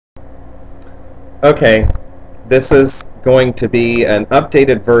Okay, this is going to be an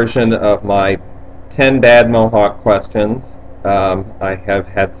updated version of my 10 bad Mohawk questions. I have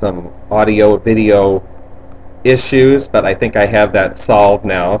had some audio video issues, but I think I have that solved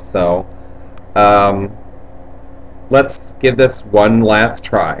now, so um, let's give this one last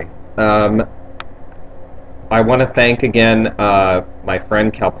try. I want to thank again my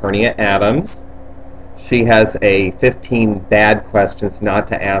friend Calpurnia Adams. She has a 15 bad questions not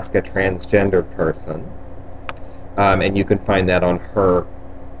to ask a transgendered person. And you can find that on her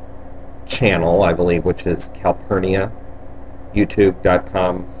channel, I believe, which is Calpurnia,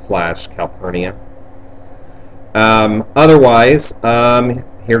 youtube.com/Calpurnia. Otherwise,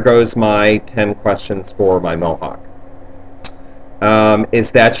 here goes my 10 questions for my Mohawk. Is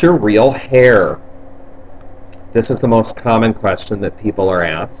that your real hair? This is the most common question that people are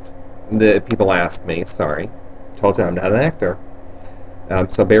asked. That people ask me, sorry. Told you I'm not an actor.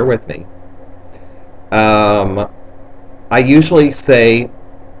 So bear with me. I usually say,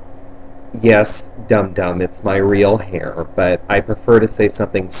 yes, dum-dum, it's my real hair, but I prefer to say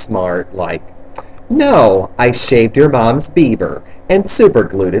something smart like, no, I shaved your mom's Bieber and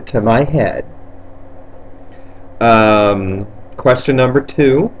superglued it to my head. Question number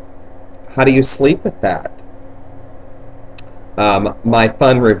 2, how do you sleep with that? My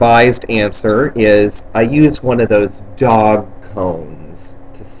fun revised answer is I use one of those dog cones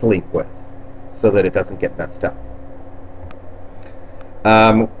to sleep with so that it doesn't get messed up.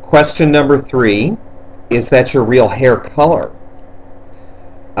 Question number 3, is that your real hair color?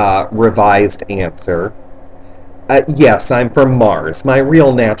 Revised answer, yes, I'm from Mars. My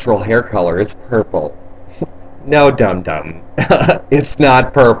real natural hair color is purple. No, dum-dum. It's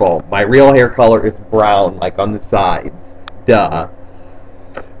not purple. My real hair color is brown, like on the sides. Duh.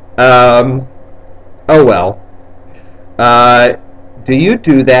 Oh well. Do you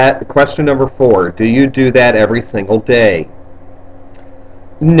do that? Question number 4. Do you do that every single day?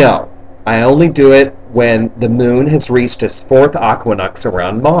 No. I only do it when the moon has reached its 4th equinox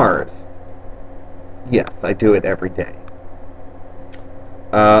around Mars. Yes, I do it every day.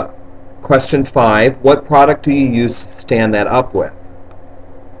 Question 5. What product do you use to stand that up with?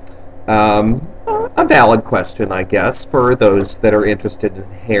 A valid question, I guess, for those that are interested in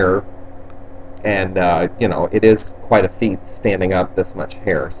hair. And, you know, it is quite a feat standing up this much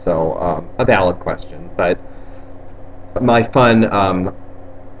hair, so a valid question. But my fun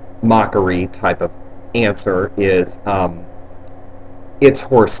mockery type of answer is it's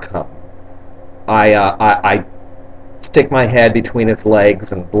horse cum. I stick my head between his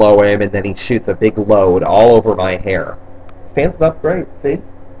legs and blow him, and then he shoots a big load all over my hair. Stands up great, see?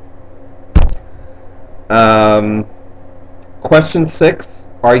 Question 6,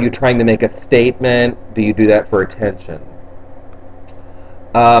 are you trying to make a statement? Do you do that for attention?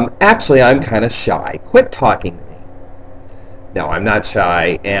 Actually, I'm kind of shy. Quit talking to me. No, I'm not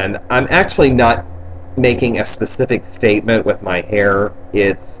shy, and I'm actually not making a specific statement with my hair.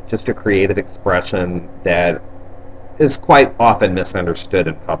 It's just a creative expression that is quite often misunderstood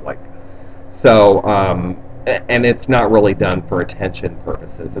in public. So, and it's not really done for attention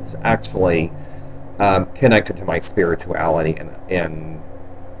purposes. It's actually connected to my spirituality, and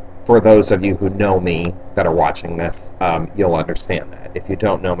for those of you who know me that are watching this, you'll understand that. If you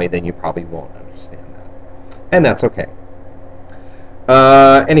don't know me, then you probably won't understand that. And that's okay.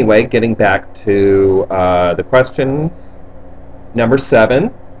 Anyway, getting back to the questions. Number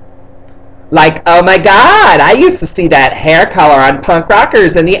 7. Like, oh my god, I used to see that hair color on punk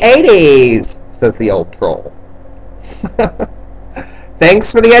rockers in the 80s, says the old troll.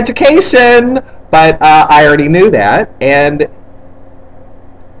 Thanks for the education, but I already knew that, and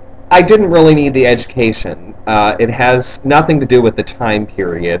I didn't really need the education. It has nothing to do with the time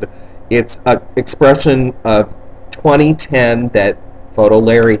period. It's an expression of 2010 that Photo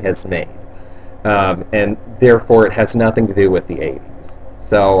Larry has made, and therefore it has nothing to do with the 80s.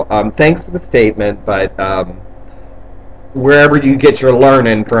 So thanks for the statement, but wherever you get your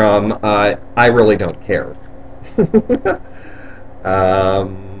learning from, I really don't care.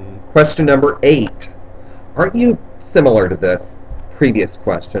 Question number 8. Aren't you, similar to this previous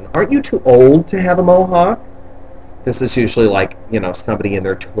question, aren't you too old to have a Mohawk? This is usually like, you know, somebody in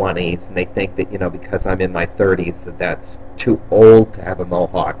their 20s, and they think that, you know, because I'm in my 30s, that that's too old to have a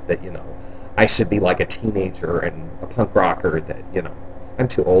Mohawk, that, you know, I should be like a teenager and a punk rocker, that, you know, I'm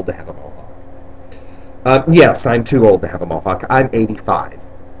too old to have a Mohawk. Yes, I'm too old to have a Mohawk. I'm 85.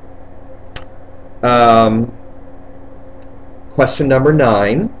 Question number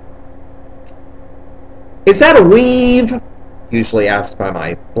 9. Is that a weave? Usually asked by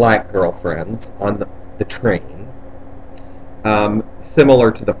my black girlfriends on the train.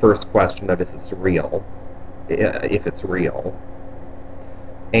 Similar to the first question of is it real, if it's real.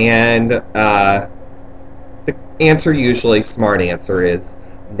 And the answer, usually smart answer, is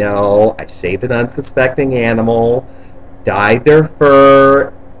no, I shaved an unsuspecting animal, dyed their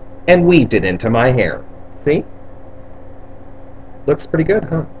fur, and weaved it into my hair. See? Looks pretty good,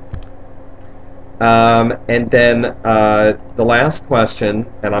 huh? And then the last question,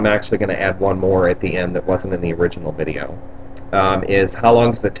 and I'm actually going to add one more at the end that wasn't in the original video, is how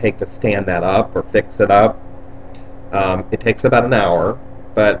long does it take to stand that up or fix it up? It takes about an hour,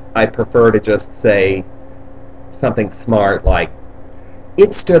 but I prefer to just say something smart like,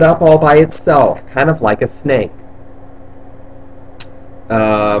 it stood up all by itself, kind of like a snake.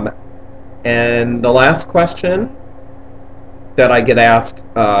 And the last question that I get asked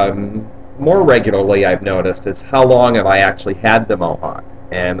more regularly, I've noticed, is how long have I actually had the Mohawk?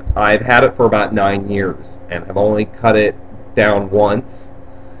 And I've had it for about 9 years and have only cut it down once.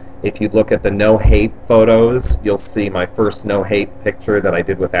 If you look at the no-hate photos, you'll see my first no-hate picture that I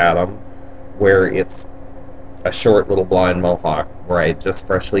did with Adam, where it's a short little blonde Mohawk, where I just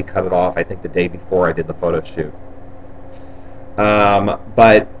freshly cut it off, I think the day before I did the photo shoot.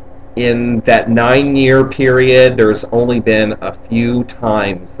 But in that 9-year period, there's only been a few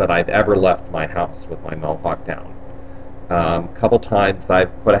times that I've ever left my house with my Mohawk down. A couple times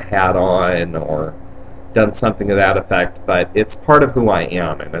I've put a hat on or done something to that effect, but it's part of who I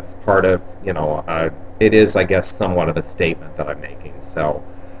am, and it's part of, you know, it is, I guess, somewhat of a statement that I'm making. So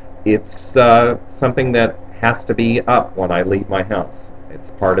it's something that has to be up when I leave my house.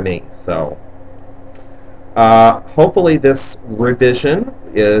 It's part of me. So hopefully this revision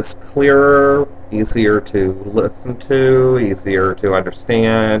is clearer, easier to listen to, easier to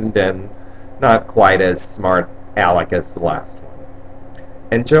understand, and not quite as smart aleck as the last one.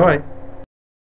 Enjoy!